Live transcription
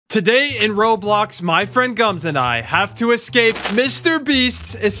Today in Roblox, my friend Gums and I have to escape Mr.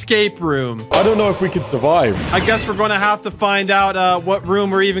 Beast's escape room. I don't know if we can survive. I guess we're going to have to find out what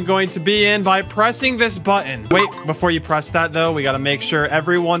room we're even going to be in by pressing this button. Wait, before you press that though, we got to make sure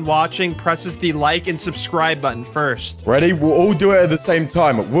everyone watching presses the like and subscribe button first. Ready? We'll all do it at the same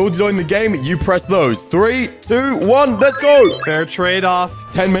time. We'll join the game. You press those. 3, 2, 1, let's go. Fair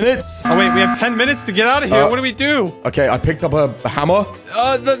trade-off. 10 minutes. Oh wait, we have 10 minutes to get out of here. What do we do? Okay, I picked up a hammer.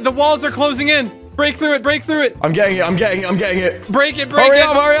 The walls are closing in. Break through it, break through it. I'm getting it. Break it. Hurry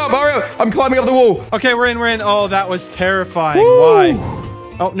up. I'm climbing up the wall. Okay, we're in. Oh, that was terrifying. Woo. Why?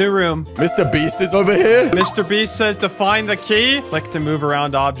 Oh, new room. Mr. Beast is over here. Mr. Beast says to find the key. Click to move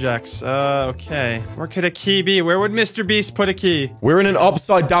around objects. Okay. Where could a key be? Where would Mr. Beast put a key? We're in an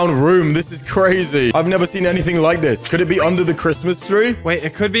upside down room. This is crazy. I've never seen anything like this. Could it be under the Christmas tree? Wait,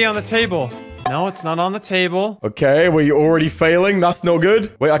 it could be on the table. No, it's not on the table. Okay, were you already failing? That's no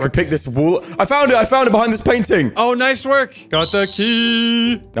good. Wait, I could pick this wall. I found it behind this painting. Oh, nice work. Got the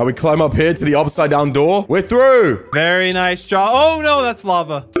key. Now we climb up here to the upside down door. We're through. Very nice job. Oh, no, that's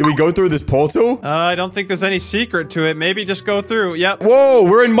lava. Did we go through this portal? I don't think there's any secret to it. Maybe just go through. Yep. Whoa,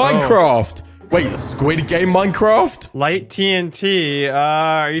 we're in Minecraft. Wait, Squid Game Minecraft? Light TNT.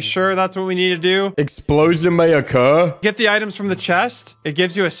 Are you sure that's what we need to do? Explosion may occur. Get the items from the chest. It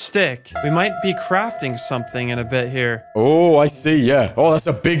gives you a stick. We might be crafting something in a bit here. Oh, I see. Yeah. Oh, that's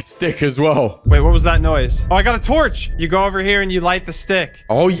a big stick as well. Wait, what was that noise? Oh, I got a torch. You go over here and you light the stick.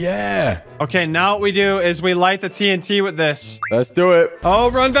 Oh, yeah. Okay, now what we do is we light the TNT with this. Let's do it.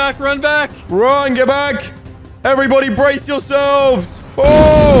 Oh, run back, run back. Run, get back. Everybody brace yourselves. Oh!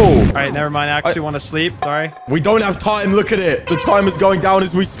 All right, never mind. I actually want to sleep. Sorry. We don't have time. Look at it. The time is going down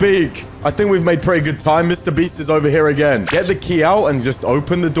as we speak. I think we've made pretty good time. Mr. Beast is over here again. Get the key out and just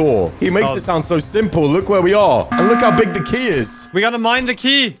open the door. He makes it sound so simple. Look where we are. And look how big the key is. We got to mine the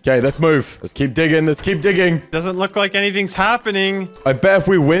key. Okay, let's move. Let's keep digging. Let's keep digging. Doesn't look like anything's happening. I bet if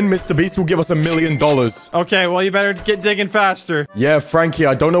we win, Mr. Beast will give us $1 million. Okay, well, you better get digging faster. Yeah, Frankie,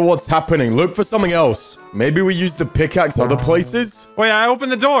 I don't know what's happening. Look for something else. Maybe we use the pickaxe other places? Wait, I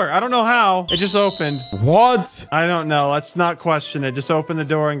opened the door. I don't know how. It just opened. What? I don't know. Let's not question it. Just open the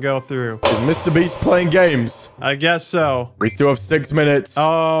door and go through. Is Mr. Beast playing games? I guess so. We still have 6 minutes.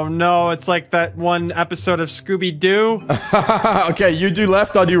 Oh, no. It's like that one episode of Scooby-Doo. Okay, you do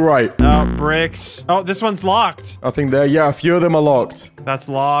left, I do right. Oh, bricks. Oh, this one's locked. Nothing there. Yeah, a few of them are locked. That's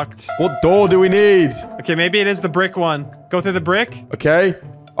locked. What door do we need? Okay, maybe it is the brick one. Go through the brick? Okay.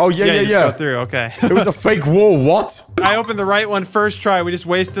 Oh, yeah. Go through. Okay. It was a fake wall. What? I opened the right one first try. We just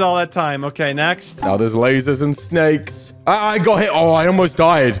wasted all that time. Okay, next. Now there's lasers and snakes. I got hit. Oh, I almost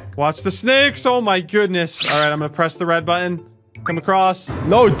died. Watch the snakes. Oh, my goodness. All right, I'm going to press the red button. Come across.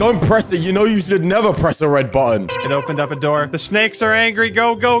 No, don't press it. You know you should never press a red button. It opened up a door. The snakes are angry.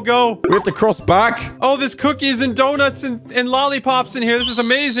 Go, go, go. We have to cross back. Oh, there's cookies and donuts and lollipops in here. This is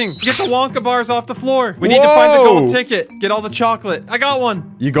amazing. Get the Wonka bars off the floor. We need to find the gold ticket. Get all the chocolate. I got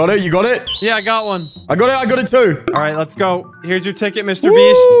one. You got it? You got it? Yeah, I got one. I got it too. All right, let's go. Here's your ticket, Mr.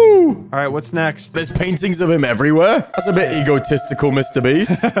 Beast. All right, what's next? There's paintings of him everywhere. That's a bit egotistical, Mr.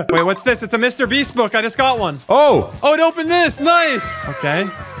 Beast. Wait, what's this? It's a Mr. Beast book. I just got one. Oh, it opened this. Nice. Okay.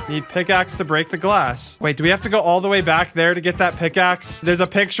 Need pickaxe to break the glass. Wait, do we have to go all the way back there to get that pickaxe? There's a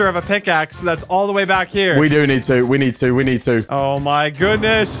picture of a pickaxe that's all the way back here. We do need to. We need to. Oh my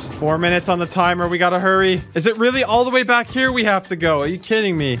goodness. 4 minutes on the timer. We gotta hurry. Is it really all the way back here we have to go? Are you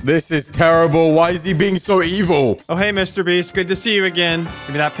kidding me? This is terrible. Why is he being so evil? Oh, hey, Mr. Beast. Good to see you again.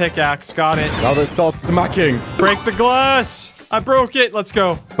 Give me that pickaxe. Got it. Now let's start smacking. Break the glass. I broke it. Let's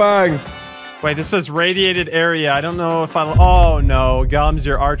go. Bang. Wait, this says radiated area. I don't know if I... Oh, no. Gums,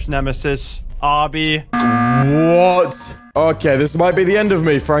 your arch nemesis. Obby. What? Okay, this might be the end of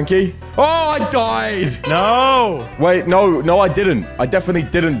me, Frankie. Oh, I died. No. Wait, no, I didn't. I definitely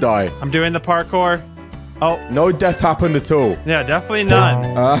didn't die. I'm doing the parkour. Oh. No death happened at all. Yeah, definitely none.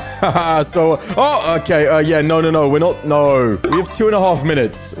 Yeah, no, we're not, no. We have 2.5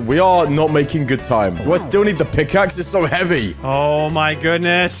 minutes. We are not making good time. Do I still need the pickaxe? It's so heavy. Oh my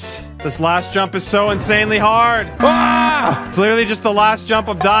goodness. This last jump is so insanely hard. Ah! It's literally just the last jump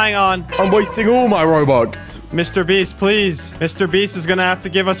I'm dying on. I'm wasting all my Robux. Mr. Beast, please. Mr. Beast is gonna have to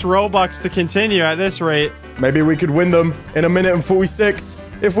give us Robux to continue at this rate. Maybe we could win them in 1:46.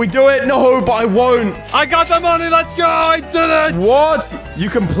 If we do it, no, but I won't. I got the money. Let's go. I did it. What? You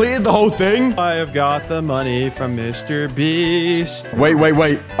completed the whole thing? I have got the money from Mr. Beast.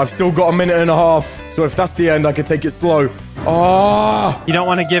 Wait. I've still got 1.5 minutes. So if that's the end, I can take it slow. Oh! You don't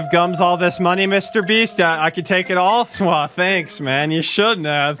want to give Gums all this money, Mr. Beast? I could take it all? Well, thanks, man. You shouldn't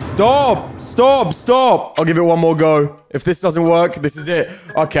have. Stop! Stop! Stop! I'll give it one more go. If this doesn't work, this is it.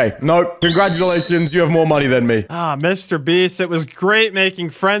 Okay, nope. Congratulations, you have more money than me. Ah, Mr. Beast, it was great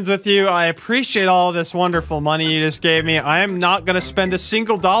making friends with you. I appreciate all this wonderful money you just gave me. I am not going to spend a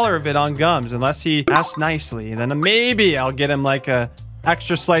single dollar of it on Gums unless he asks nicely. Then maybe I'll get him like a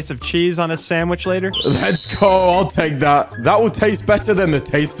extra slice of cheese on his sandwich later. Let's go. I'll take that. That will taste better than the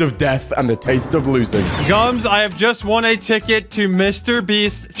taste of death and the taste of losing. Gums, I have just won a ticket to Mr.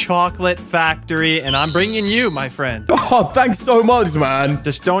 Beast's chocolate factory, and I'm bringing you, my friend. Oh, thanks so much, man.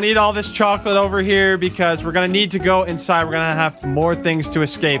 Just don't eat all this chocolate over here because we're going to need to go inside. We're going to have more things to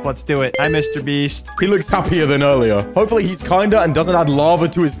escape. Let's do it. Hi, Mr. Beast. He looks happier than earlier. Hopefully he's kinder and doesn't add lava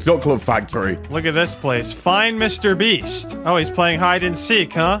to his chocolate factory. Look at this place. Find Mr. Beast. Oh, he's playing hide and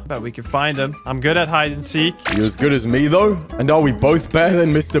seek, huh? Bet we can find him. I'm good at hide and seek. You're as good as me, though? And are we both better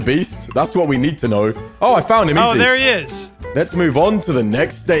than Mr. Beast? That's what we need to know. Oh, I found him. Easy. Oh, there he is. Let's move on to the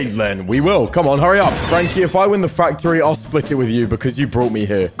next stage, then. We will. Come on, hurry up. Frankie, if I win the factory, I'll split it with you because you brought me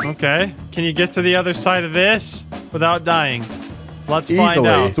here. Okay. Can you get to the other side of this without dying? Let's find Easily.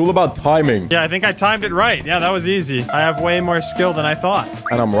 out. It's all about timing. Yeah, I think I timed it right. Yeah, that was easy. I have way more skill than I thought.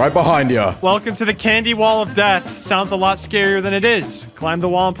 And I'm right behind you. Welcome to the candy wall of death. Sounds a lot scarier than it is. Climb the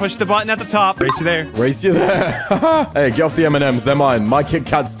wall and push the button at the top. Race you there. Race you there. Hey, get off the M&Ms. They're mine. My Kit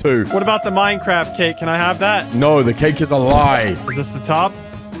Kats too. What about the Minecraft cake? Can I have that? No, the cake is a lie. Is this the top?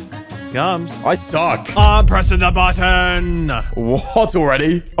 Gums. I suck. I'm pressing the button. What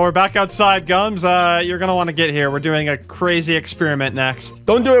already? Oh, we're back outside, Gums. You're gonna want to get here. We're doing a crazy experiment next.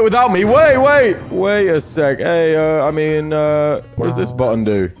 Don't do it without me. Wait a sec. Hey, what does this button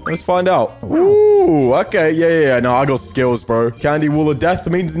do? Let's find out. Ooh, okay. Yeah. No, I got skills, bro. Candy Wall of Death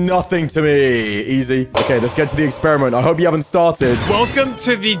means nothing to me. Easy. Okay, let's get to the experiment. I hope you haven't started. Welcome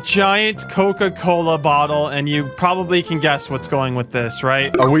to the giant Coca-Cola bottle, and you probably can guess what's going with this,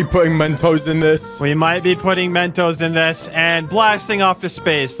 right? Are we putting Mentos in this? We might be putting Mentos in this and blasting off to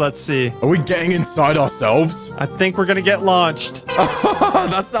space. Let's see. Are we getting inside ourselves? I think we're gonna get launched.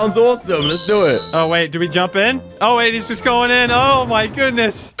 That sounds awesome. Let's do it. Oh, wait. Do we jump in? Oh, wait. He's just going in. Oh, my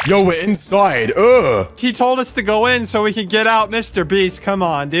goodness. Yo, we're inside. Ugh. He told us to go in so we can get out. Mr. Beast, come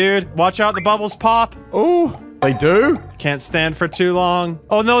on, dude. Watch out. The bubbles pop. Oh, they do? Can't stand for too long.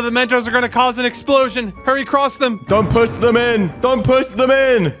 Oh, no. The Mentos are gonna cause an explosion. Hurry, cross them. Don't push them in. Don't push them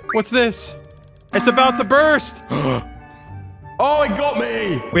in. What's this? It's about to burst. Oh, it got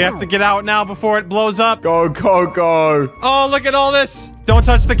me. We have to get out now before it blows up. Go, go, go. Oh, look at all this. Don't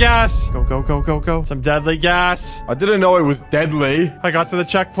touch the gas. Go, go, go, go, go. Some deadly gas. I didn't know it was deadly. I got to the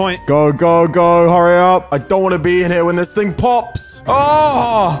checkpoint. Go, go, go. Hurry up. I don't want to be in here when this thing pops.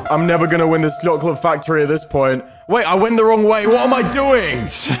 Oh, I'm never going to win this chocolate factory at this point. Wait, I went the wrong way. What am I doing?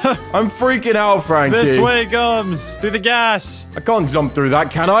 I'm freaking out, Frankie. This way, Gums. Through the gas. I can't jump through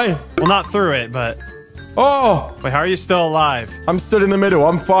that, can I? Well, not through it, but... Oh! Wait, how are you still alive? I'm stood in the middle.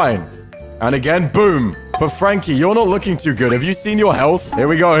 I'm fine. And again, boom. But Frankie, you're not looking too good. Have you seen your health? Here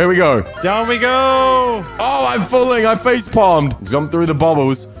we go. Here we go. Down we go. Oh, I'm falling. I face palmed. Jump through the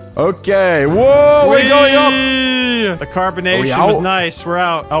bubbles. Okay. Whoa, we're going up. The carbonation was nice. We're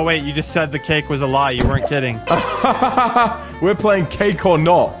out. Oh, wait. You just said the cake was a lie. You weren't kidding. We're playing cake or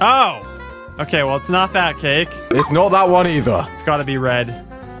not. Oh. Okay, well, it's not that cake. It's not that one either. It's got to be red.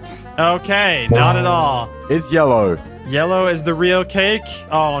 Okay, not at all. It's yellow. Yellow is the real cake.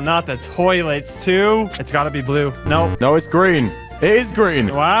 Oh, not the toilets, too. It's got to be blue. Nope. No, it's green. It is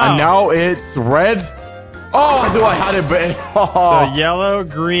green. Wow. And now it's red. Oh, I thought I had it, but... So yellow,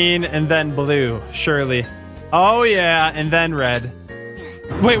 green, and then blue. Surely. Oh, yeah, and then red.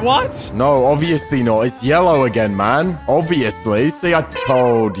 Wait, what? No, obviously not. It's yellow again, man. Obviously. See, I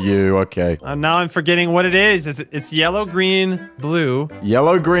told you. Okay. Now I'm forgetting what it is. It's yellow, green, blue.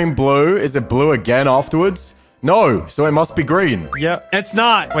 Yellow, green, blue. Is it blue again afterwards? No, so it must be green. Yep, it's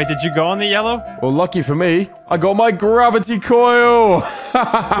not. Wait, did you go on the yellow? Well, lucky for me, I got my gravity coil.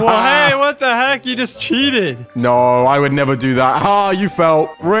 Well, hey, what the heck? You just cheated. No, I would never do that. Ah, you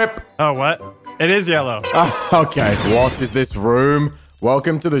fell. Rip. Oh, what? It is yellow. Okay, what is this room?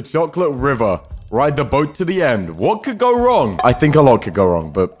 Welcome to the Chocolate River. Ride the boat to the end. What could go wrong? I think a lot could go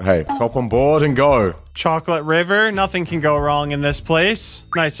wrong, but hey, let's hop on board and go. Chocolate River. Nothing can go wrong in this place.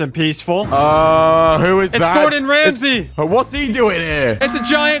 Nice and peaceful. Who is that? It's Gordon Ramsay. What's he doing here? It's a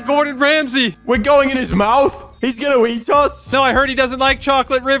giant Gordon Ramsay. We're going in his mouth? He's gonna eat us? No, I heard he doesn't like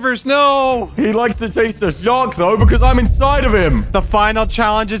chocolate rivers. No. He likes the taste of shark, though, because I'm inside of him. The final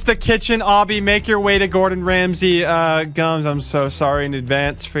challenge is the kitchen. Obby, make your way to Gordon Ramsay. Gums, I'm so sorry in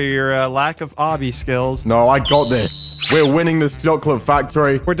advance for your lack of Obby skills. No, I got this. We're winning this chocolate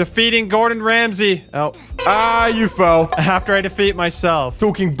factory. We're defeating Gordon Ramsay. Oh. Ah, you fell. After I defeat myself.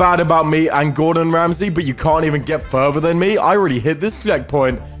 Talking bad about me and Gordon Ramsay, but you can't even get further than me. I already hit this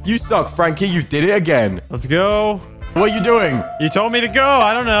checkpoint. You suck, Frankie. You did it again. Let's go. What are you doing? You told me to go.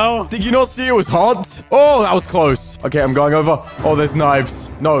 I don't know. Did you not see it was hot? Oh, that was close. Okay, I'm going over. Oh, there's knives.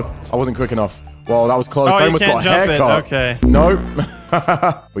 No, I wasn't quick enough. Well, that was close. Oh, I you almost can't got a jump in. haircut. Okay. Nope.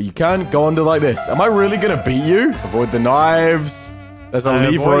 But you can go under like this. Am I really going to beat you? Avoid the knives. There's a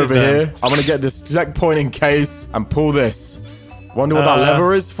lever over here. I'm going to get this checkpoint in case and pull this. Wonder what that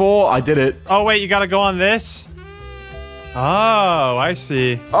lever is for? I did it. Oh, wait. You got to go on this? Oh, I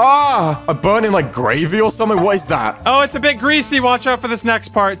see. Ah, I burnt in like gravy or something. What is that? Oh, it's a bit greasy. Watch out for this next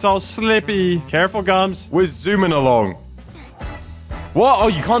part. It's all slippy. Careful, Gums. We're zooming along. What? Oh,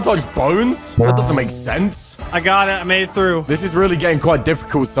 you can't touch bones? That doesn't make sense. I got it. I made it through. This is really getting quite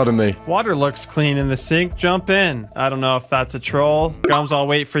difficult suddenly. Water looks clean in the sink. Jump in. I don't know if that's a troll. Gums, I'll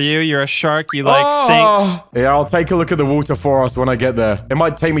wait for you. You're a shark. You like sinks. Yeah, I'll take a look at the water for us when I get there. It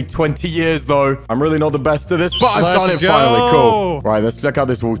might take me 20 years, though. I'm really not the best at this, but I've done it finally. Cool. Right, let's check out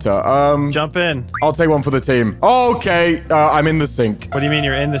this water. Jump in. I'll take one for the team. Okay, I'm in the sink. What do you mean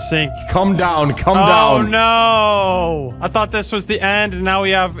you're in the sink? Come down. Come down. down. Oh, no. I thought this was the end, and now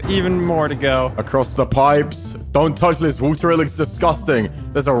we have even more to go. Across the pipes. Don't touch this water. It looks disgusting.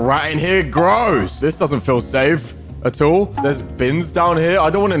 There's a rat in here. Gross. This doesn't feel safe at all. There's bins down here.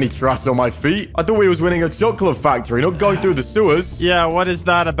 I don't want any trash on my feet. I thought we was winning a chocolate factory, not going through the sewers. Yeah, what is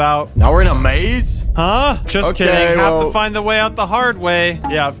that about? Now we're in a maze? Huh? Just Okay, kidding. well- Have to find the way out the hard way.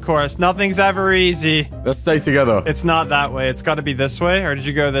 Yeah, of course. Nothing's ever easy. Let's stay together. It's not that way. It's got to be this way, or did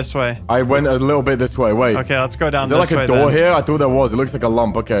you go this way? I went a little bit this way. Wait. Okay, let's go down Is there this way like a door then. here? I thought there was. It looks like a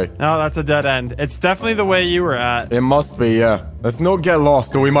lump. Okay. No, that's a dead end. It's definitely the way you were at. It must be, yeah. Let's not get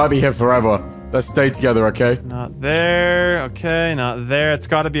lost or we might be here forever. Let's stay together, okay? Not there. Okay, not there. It's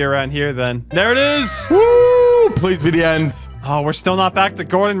got to be around here then. There it is. Woo! Please be the end. Oh, we're still not back to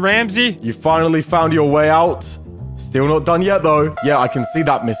Gordon Ramsay? You finally found your way out. Still not done yet, though. Yeah, I can see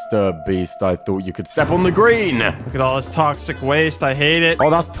that, Mr. Beast. I thought you could step on the green. Look at all this toxic waste. I hate it. Oh,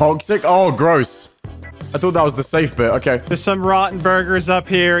 that's toxic? Oh, gross. I thought that was the safe bit. Okay. There's some rotten burgers up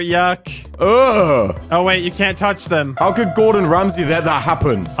here. Yuck. Ugh. Oh, wait. You can't touch them. How could Gordon Ramsay let that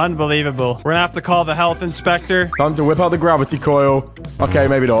happen? Unbelievable. We're gonna have to call the health inspector. Time to whip out the gravity coil. Okay,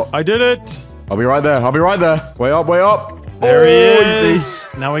 maybe not. I did it. I'll be right there. I'll be right there. Way up, way up. There he easy. is.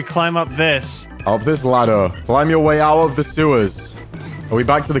 Now we climb up this. Up this ladder. Climb your way out of the sewers. Are we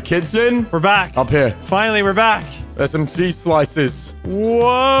back to the kitchen? We're back. Up here. Finally, we're back. There's some cheese slices.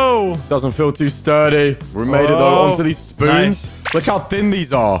 Whoa. Doesn't feel too sturdy. We made it though Whoa. onto these spoons. Nice. Look how thin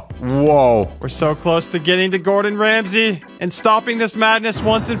these are. Whoa. We're so close to getting to Gordon Ramsay and stopping this madness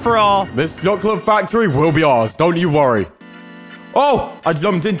once and for all. This chocolate factory will be ours. Don't you worry. Oh, I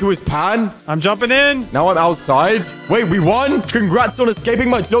jumped into his pan. I'm jumping in. Now I'm outside. Wait, we won? Congrats on escaping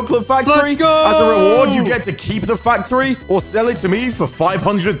my chocolate factory. Let's go. As a reward, you get to keep the factory or sell it to me for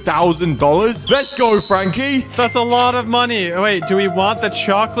 $500,000. Let's go, Frankie. That's a lot of money. Wait, do we want the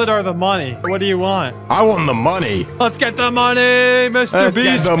chocolate or the money? What do you want? I want the money. Let's get the money, Mr. Let's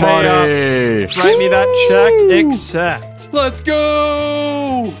Beast. get the Pay up. money. Write me that check. Woo. Accept. Let's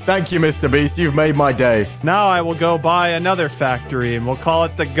go. Thank you, Mr. Beast. You've made my day. Now I will go buy another factory and we'll call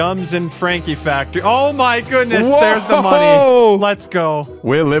it the Gums and Frankie factory. Oh my goodness. Whoa. There's the money. Let's go.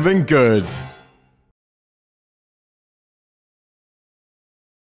 We're living good.